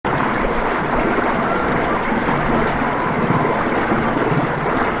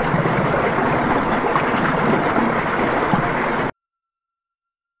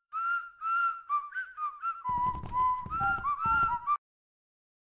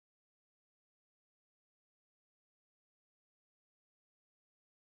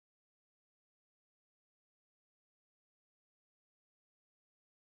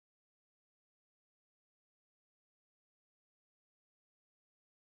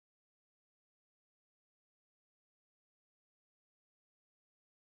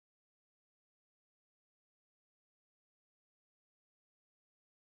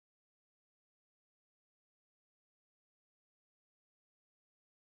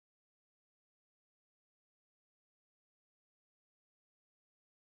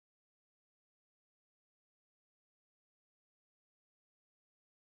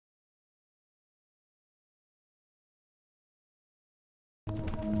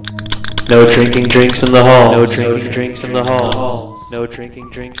No drinking drinks in the hall. No drinking drinks in the hall. No drinking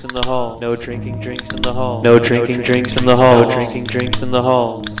drinks in the hall. No drinking drinks in the hall. No drinking drinks in the hall. No drinking drinks in the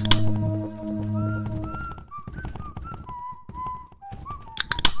halls.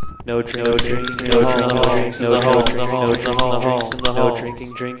 No drinks in the hall. No drinks in the hall. No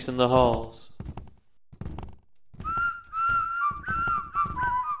drinking drinks in the halls.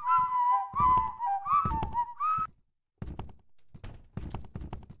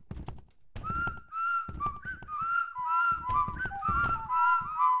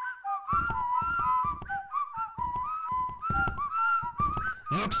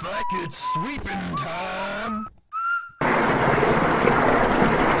 Looks like it's sweeping time!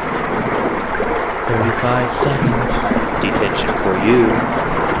 35 seconds. Detention for you.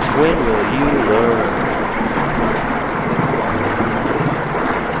 When will you learn?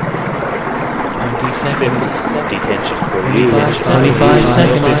 20 seconds. Detention for you. 25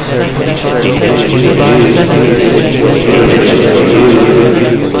 seconds. Detention for you. 25 seconds.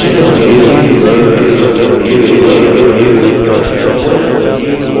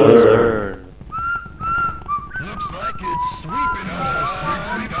 Looks like it's sweeping time!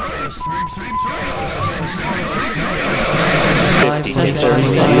 Sweep, sweep, sweep! 50 seconds.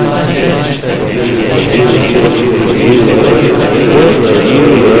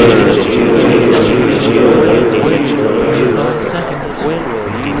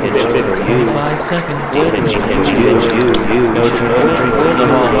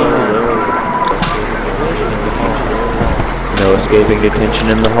 No escaping detention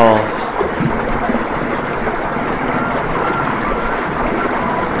in the halls.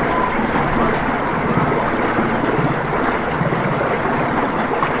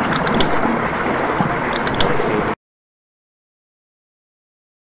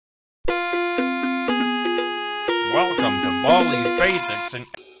 Welcome to Baldi's Basics and...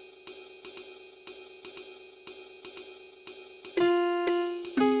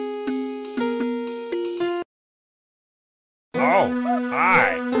 Oh,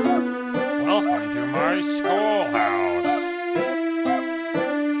 hi. Welcome to my schoolhouse.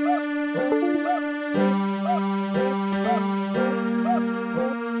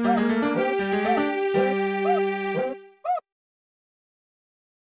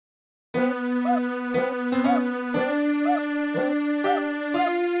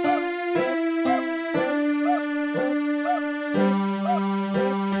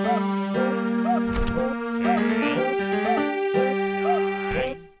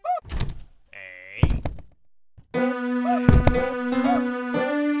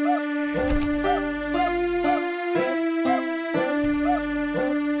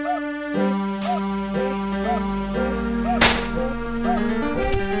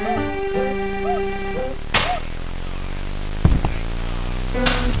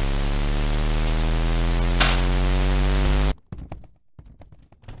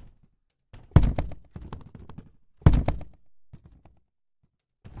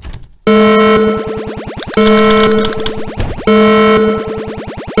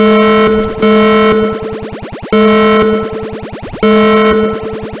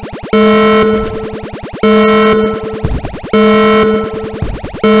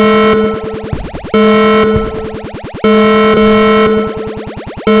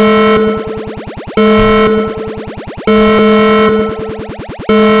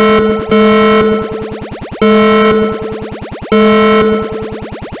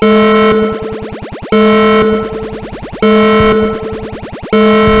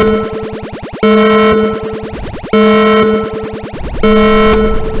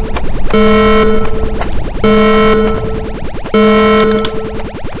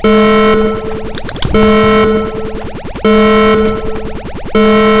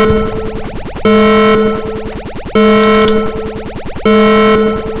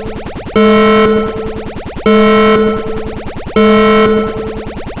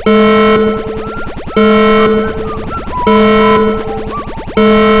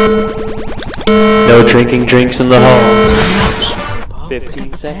 No drinking drinks in the halls.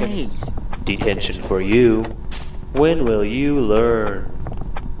 15 seconds. Detention for you. When will you learn?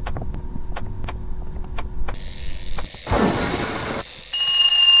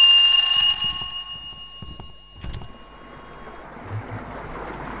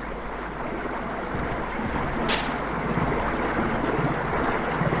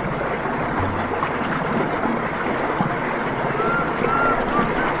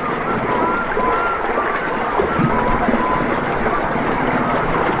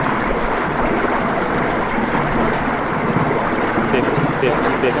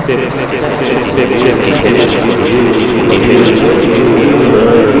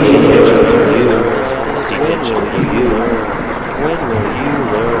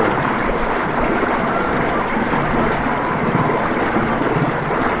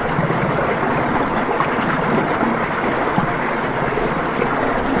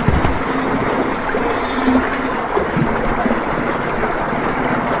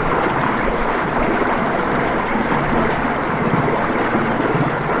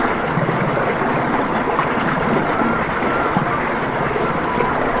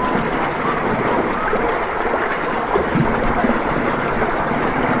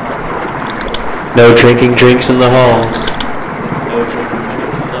 No drinking drinks in the halls. No drinking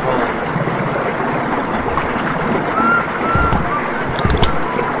drinks in the halls.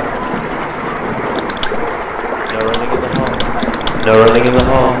 No running in the hall. No running in the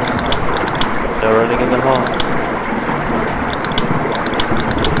hall. No running in the hall.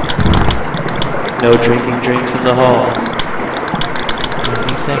 No drinking drinks in the hall.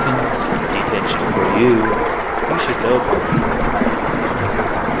 20 seconds. Detention for you. You should know better.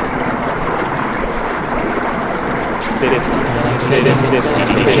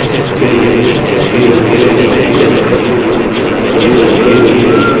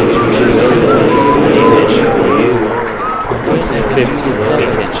 50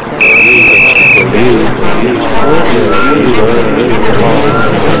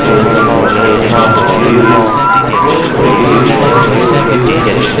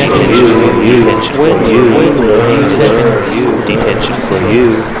 Detention for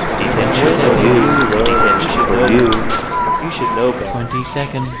you. Detention for you. Detention for you. You should know better. 20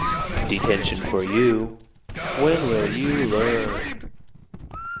 seconds. Detention for you. When will you learn?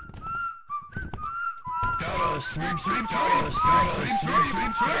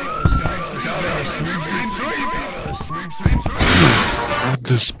 At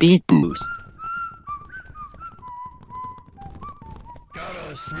the speed boost.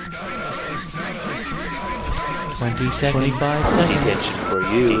 20 seconds. 25 seconds. Detention for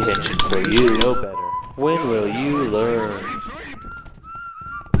you. Detention for you. Know better. When will you learn?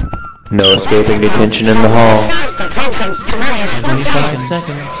 No escaping detention in the hall. 25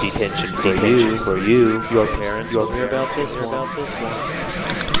 seconds. Detention for you. For you. Your parents will hear about this one. About this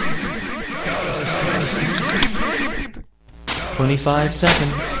one. 25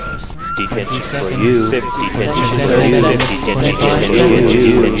 seconds. Detention for you. Detention for you. Detention for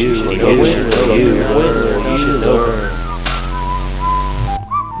you. Detention for you. You should learn.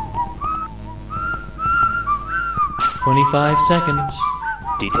 25 seconds.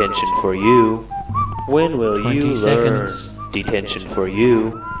 Detention for you. When will you learn? Detention for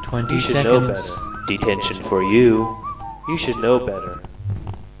you. 20 seconds. You should know better. Detention for you. You should know better.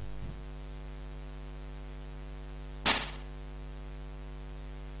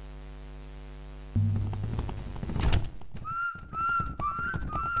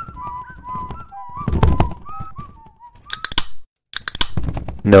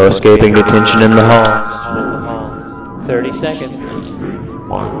 No escaping detention in the halls. 30 seconds.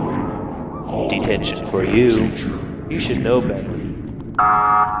 Detention for you. You should know better.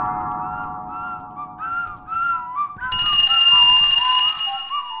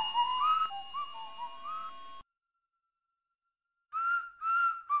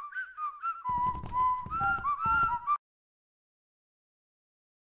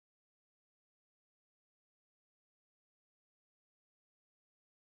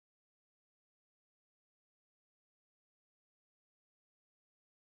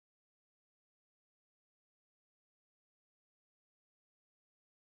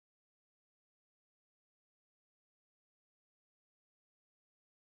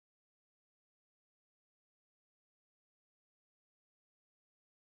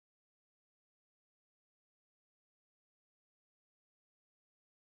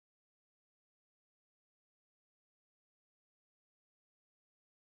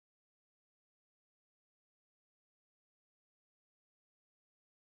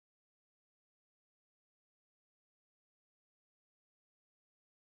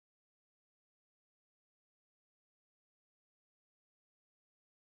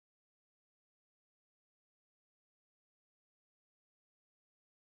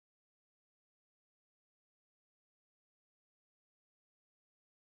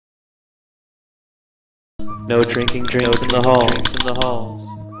 No drinking drinks in the halls.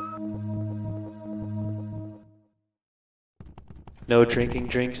 No drinking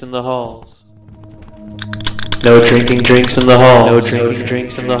drinks in the halls. No drinking drinks in the hall. No drinking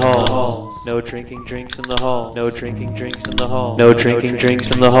drinks in the hall. No drinking drinks in the hall. No drinking drinks in the hall. No drinking drinks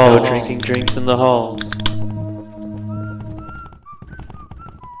in the hall. No drinking drinks in the halls.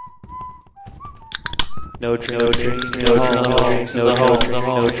 No drinking drinks in the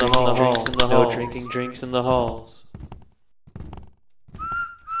halls. No drinking drinks in the halls.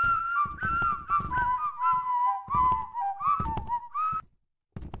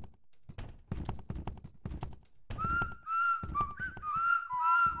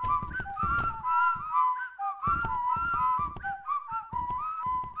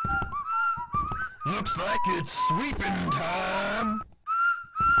 Looks like it's sweeping time.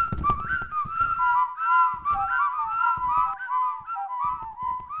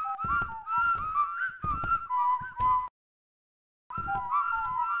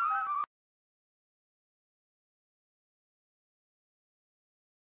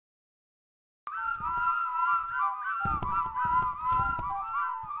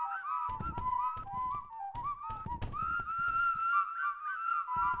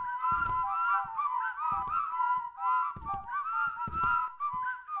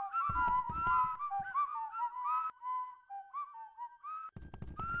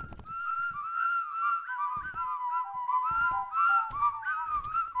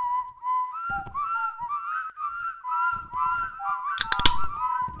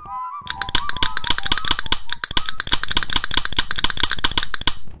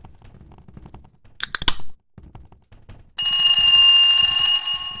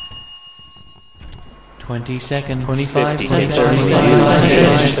 20 seconds. 25 50 seconds. seconds. 25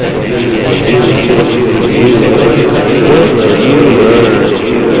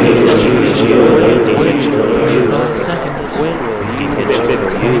 seconds. When will you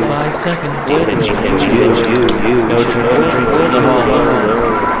learn? 5 seconds.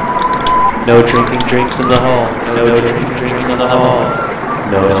 No drinking drinks in the hall. No drinking drinks in the hall. No drinking drinks in the hall.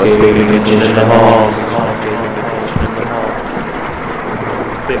 No escaping detention in the hall.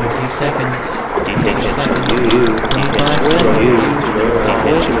 50 seconds. Detention for you. Detention for you.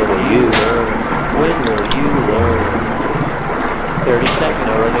 Detention for you. When will you learn? 30 seconds.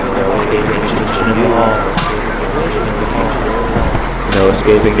 No escaping detention in the hall. No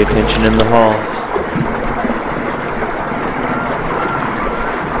escaping detention in the hall.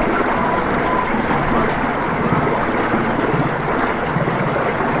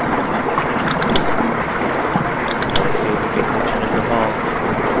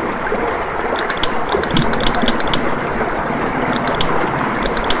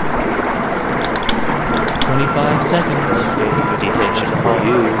 Seconds. Detention for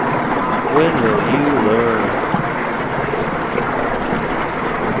you. When will you learn?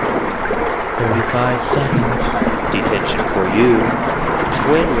 35 seconds. Detention for you.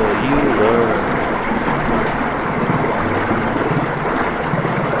 When will you learn?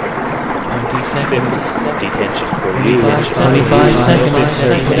 20 seconds. Detention for you. 25 seconds.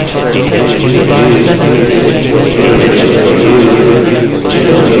 Detention for you. 25 seconds.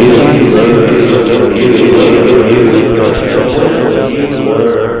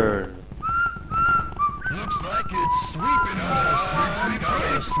 Looks like it's sweeping out.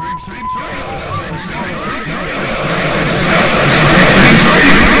 Sweep, sweep, sweep, sweep.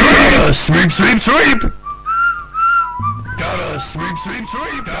 Sweep, sweep, sweep. Gotta sweep, sweep,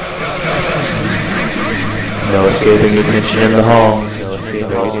 sweep. No escaping detention in the hall.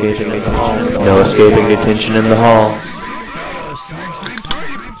 No escaping detention in the hall. Sweep, sweep,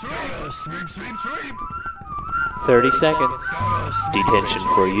 sweep. Sweep, sweep, sweep. 30 seconds. Detention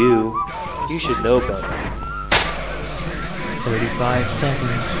for you. You should know better. 35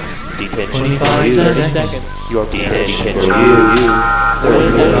 seconds. Detention for 25 you. seconds. Your detention for you.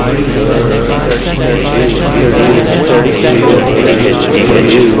 30 seconds.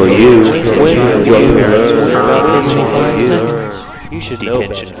 Detention for you. Your parents will not detention for you. Seconds. You should know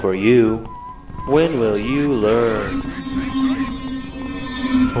detention for you. When will you learn?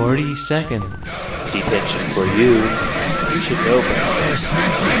 40 seconds. Detention for you. You should know better.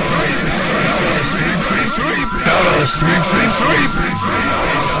 Gotta sweep, sweep, sweep.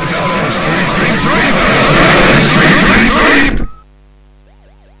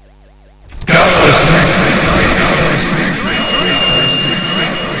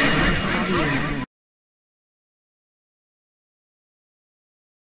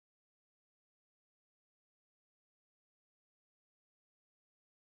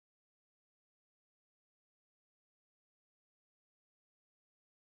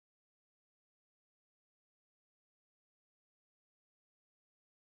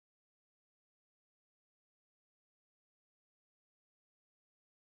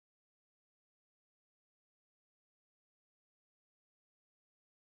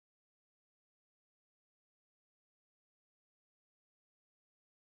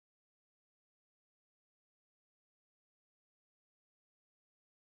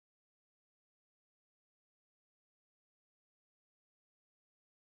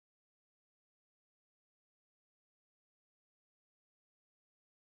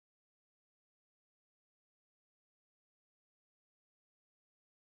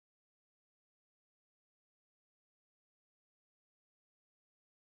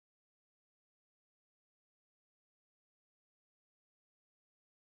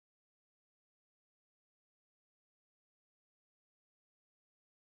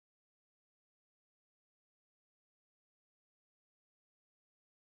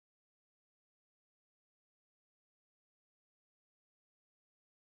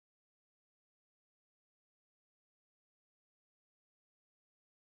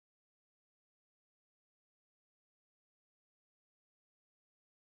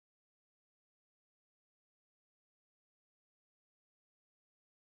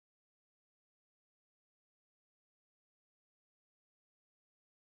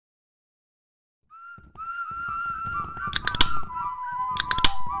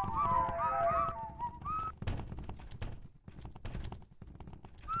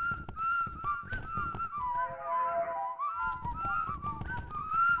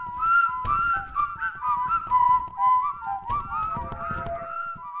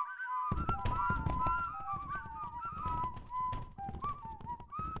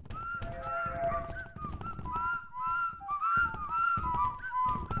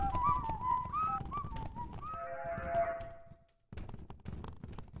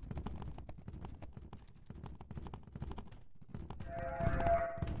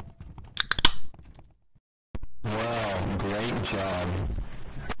 job.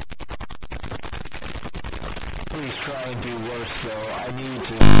 Please try and do worse though. I need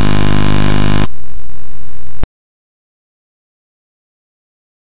to...